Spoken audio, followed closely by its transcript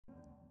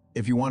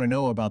If you want to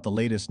know about the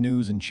latest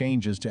news and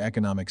changes to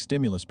economic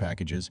stimulus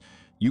packages,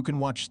 you can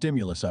watch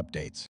Stimulus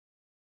Updates.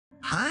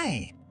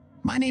 Hi,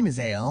 my name is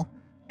Ale,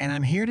 and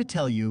I'm here to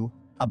tell you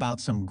about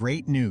some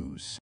great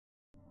news.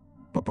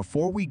 But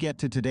before we get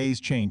to today's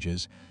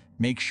changes,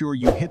 make sure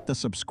you hit the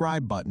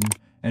subscribe button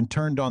and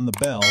turned on the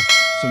bell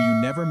so you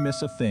never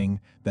miss a thing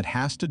that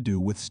has to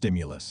do with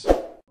stimulus.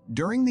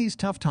 During these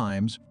tough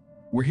times,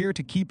 we're here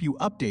to keep you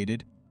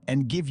updated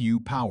and give you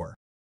power.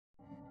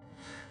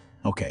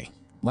 Okay,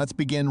 let's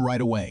begin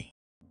right away.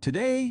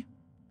 Today,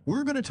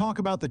 we're going to talk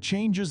about the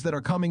changes that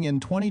are coming in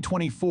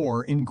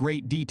 2024 in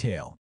great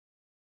detail.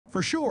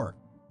 For sure,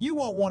 you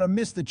won't want to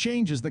miss the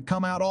changes that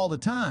come out all the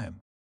time.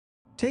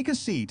 Take a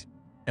seat,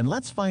 and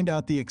let's find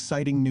out the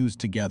exciting news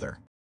together.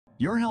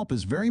 Your help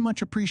is very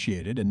much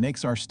appreciated and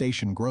makes our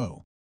station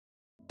grow.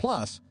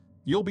 Plus,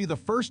 you'll be the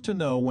first to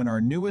know when our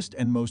newest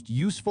and most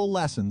useful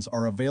lessons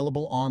are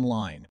available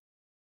online.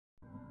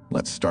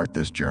 Let's start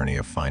this journey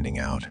of finding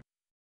out.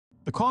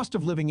 The cost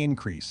of living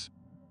increase,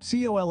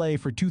 COLA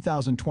for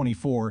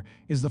 2024,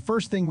 is the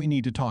first thing we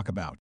need to talk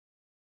about.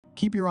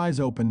 Keep your eyes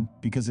open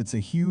because it's a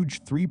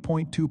huge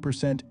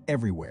 3.2%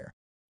 everywhere.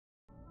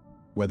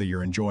 Whether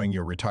you're enjoying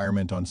your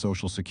retirement on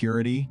Social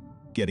Security,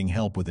 getting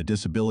help with a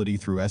disability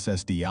through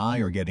SSDI,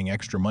 or getting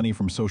extra money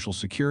from Social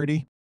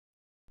Security,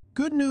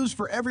 good news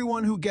for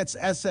everyone who gets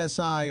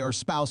SSI or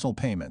spousal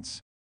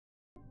payments.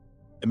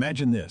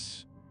 Imagine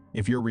this.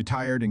 If you're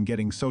retired and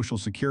getting Social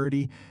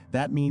Security,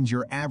 that means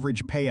your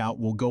average payout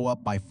will go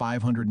up by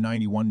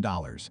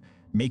 $591,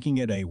 making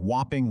it a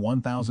whopping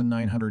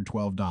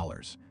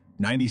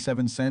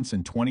 $1,912.97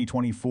 in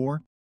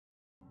 2024.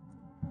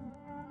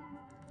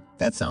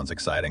 That sounds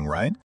exciting,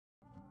 right?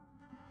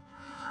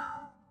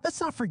 Let's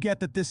not forget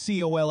that this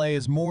COLA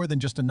is more than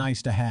just a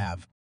nice to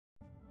have.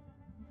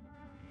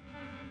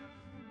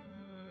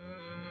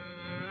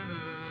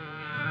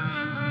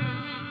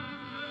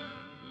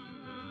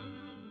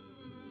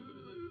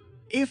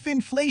 If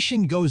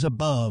inflation goes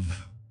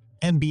above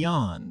and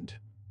beyond,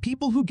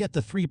 people who get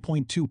the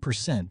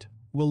 3.2%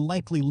 will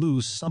likely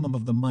lose some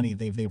of the money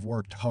they've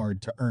worked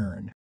hard to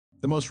earn.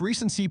 The most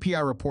recent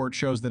CPI report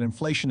shows that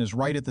inflation is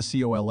right at the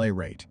COLA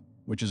rate,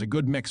 which is a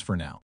good mix for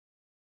now.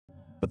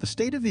 But the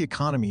state of the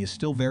economy is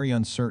still very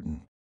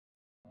uncertain.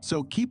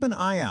 So keep an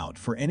eye out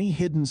for any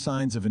hidden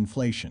signs of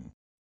inflation.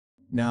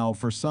 Now,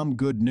 for some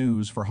good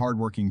news for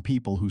hardworking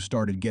people who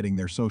started getting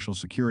their Social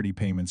Security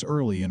payments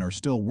early and are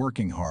still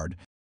working hard,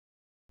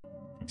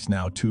 it's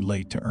now too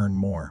late to earn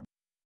more.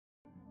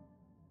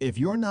 If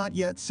you're not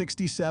yet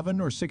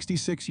 67 or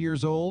 66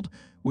 years old,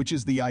 which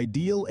is the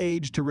ideal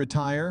age to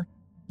retire,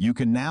 you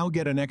can now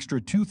get an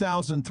extra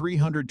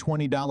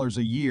 $2,320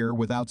 a year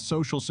without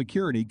Social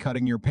Security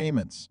cutting your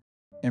payments.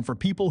 And for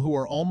people who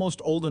are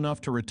almost old enough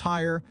to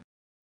retire,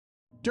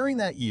 during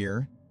that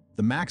year,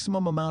 the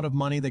maximum amount of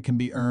money that can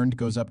be earned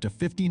goes up to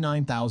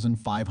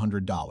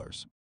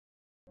 $59,500.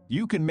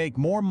 You can make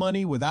more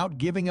money without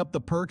giving up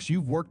the perks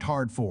you've worked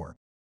hard for.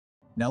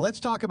 Now let's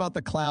talk about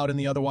the cloud in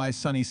the otherwise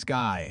sunny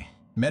sky.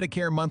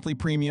 Medicare monthly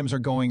premiums are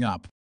going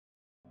up.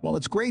 While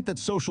it's great that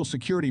Social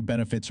Security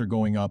benefits are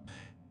going up,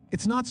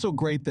 it's not so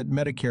great that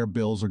Medicare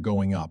bills are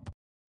going up.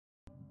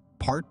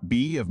 Part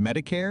B of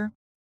Medicare?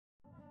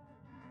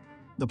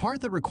 The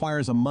part that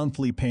requires a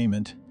monthly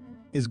payment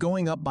is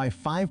going up by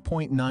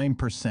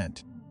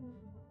 5.9%,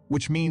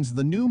 which means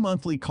the new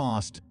monthly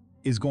cost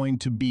is going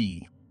to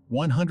be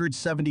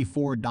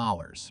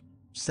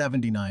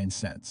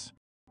 $174.79.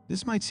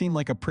 This might seem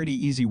like a pretty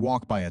easy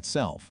walk by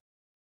itself,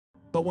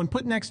 but when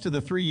put next to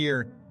the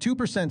 3-year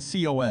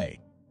 2% COA,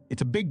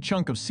 it's a big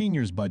chunk of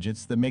seniors'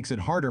 budgets that makes it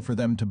harder for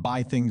them to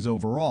buy things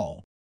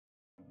overall.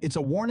 It's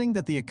a warning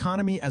that the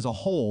economy as a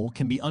whole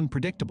can be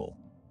unpredictable,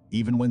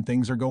 even when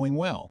things are going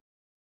well.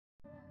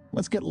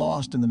 Let's get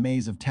lost in the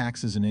maze of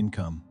taxes and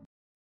income.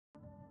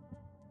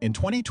 In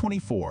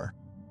 2024,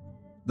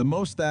 the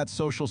most that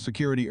Social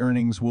Security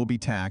earnings will be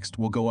taxed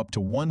will go up to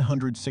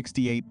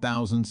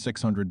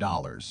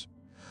 $168,600,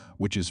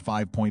 which is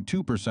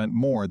 5.2%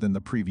 more than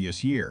the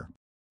previous year.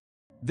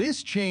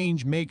 This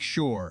change makes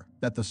sure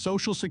that the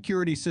Social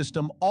Security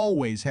system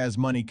always has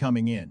money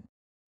coming in.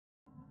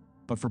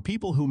 But for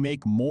people who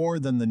make more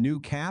than the new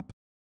cap,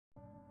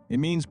 it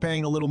means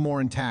paying a little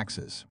more in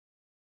taxes.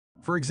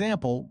 For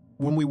example,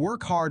 when we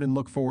work hard and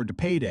look forward to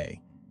payday,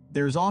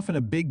 there's often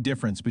a big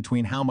difference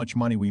between how much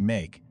money we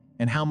make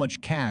and how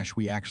much cash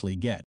we actually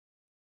get.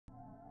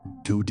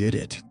 Who did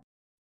it?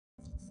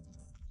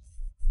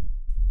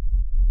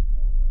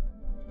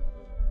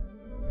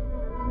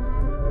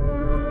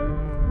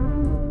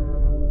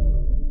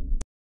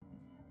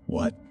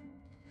 What?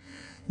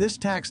 This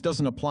tax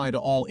doesn't apply to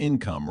all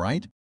income,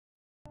 right?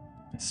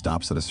 It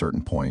stops at a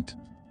certain point,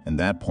 and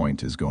that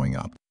point is going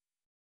up.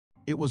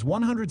 It was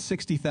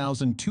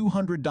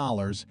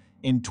 $160,200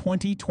 in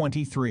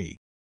 2023.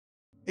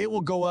 It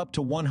will go up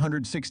to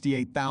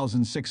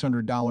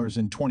 $168,600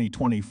 in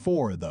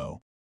 2024, though.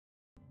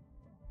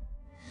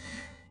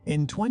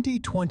 In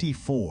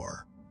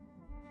 2024,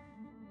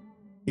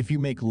 if you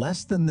make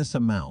less than this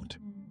amount,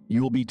 you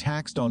will be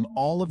taxed on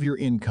all of your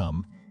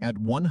income at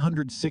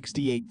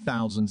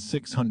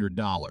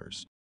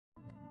 $168,600.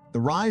 The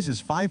rise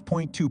is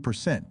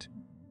 5.2%,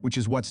 which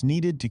is what's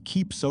needed to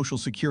keep Social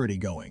Security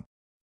going.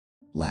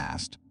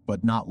 Last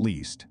but not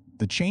least,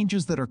 the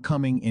changes that are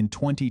coming in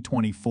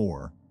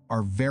 2024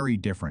 are very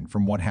different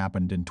from what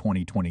happened in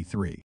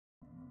 2023.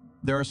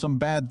 There are some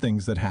bad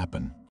things that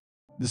happen.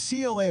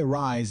 The COA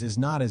rise is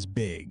not as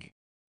big.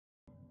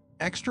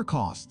 Extra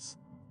costs,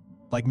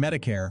 like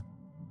Medicare,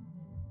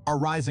 are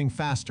rising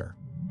faster.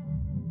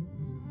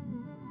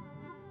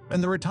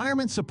 And the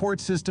retirement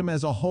support system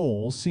as a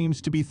whole seems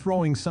to be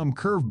throwing some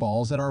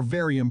curveballs at our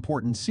very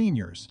important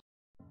seniors.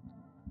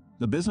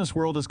 The business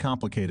world is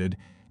complicated,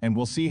 and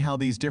we'll see how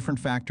these different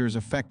factors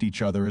affect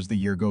each other as the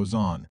year goes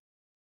on.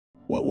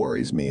 What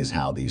worries me is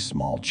how these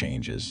small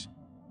changes,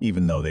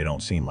 even though they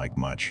don't seem like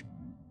much,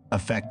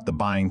 affect the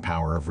buying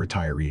power of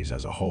retirees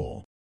as a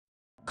whole.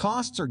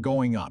 Costs are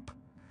going up,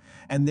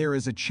 and there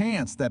is a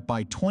chance that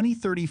by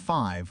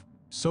 2035,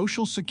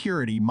 Social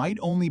Security might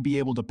only be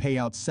able to pay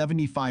out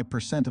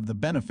 75% of the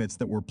benefits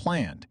that were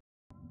planned.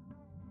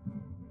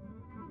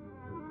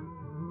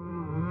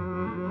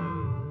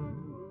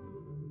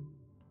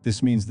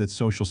 This means that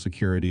Social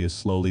Security is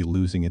slowly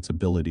losing its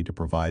ability to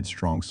provide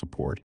strong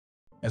support.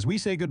 As we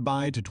say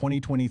goodbye to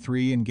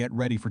 2023 and get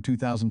ready for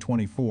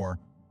 2024,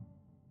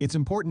 it's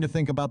important to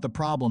think about the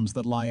problems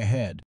that lie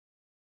ahead.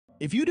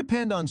 If you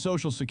depend on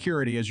Social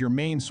Security as your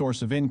main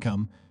source of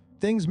income,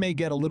 things may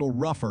get a little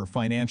rougher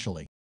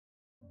financially.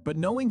 But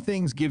knowing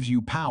things gives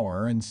you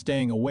power, and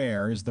staying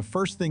aware is the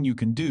first thing you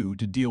can do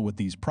to deal with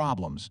these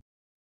problems.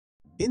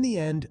 In the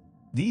end,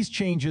 these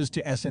changes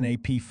to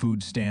SNAP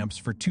food stamps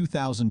for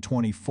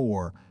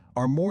 2024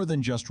 are more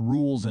than just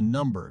rules and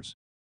numbers.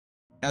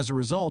 As a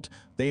result,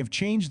 they have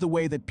changed the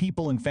way that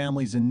people and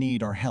families in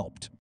need are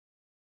helped.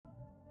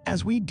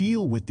 As we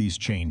deal with these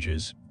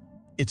changes,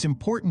 it's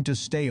important to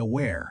stay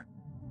aware,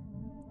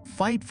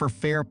 fight for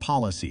fair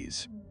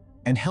policies,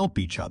 and help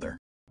each other.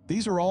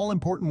 These are all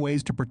important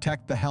ways to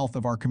protect the health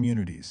of our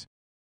communities.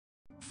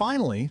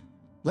 Finally,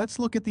 let's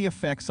look at the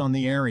effects on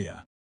the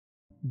area.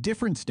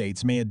 Different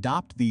states may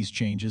adopt these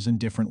changes in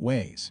different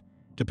ways,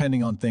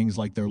 depending on things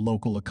like their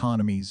local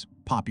economies,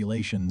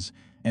 populations,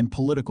 and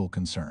political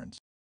concerns.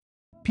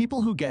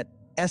 People who get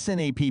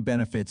SNAP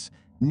benefits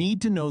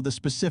need to know the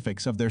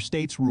specifics of their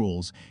state's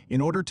rules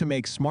in order to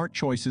make smart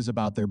choices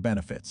about their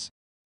benefits.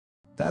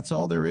 That's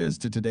all there is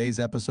to today's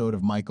episode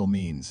of Michael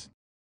Means.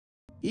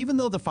 Even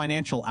though the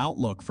financial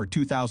outlook for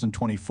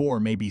 2024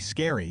 may be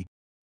scary,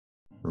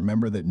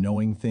 remember that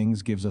knowing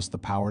things gives us the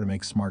power to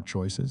make smart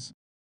choices.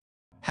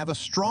 Have a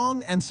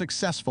strong and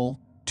successful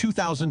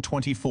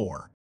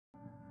 2024.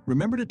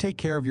 Remember to take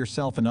care of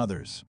yourself and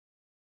others.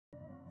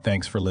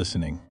 Thanks for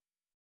listening.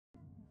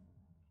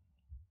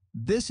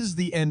 This is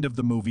the end of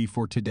the movie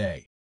for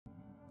today.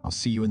 I'll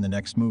see you in the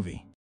next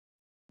movie.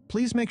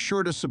 Please make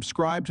sure to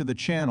subscribe to the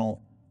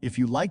channel if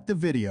you liked the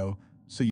video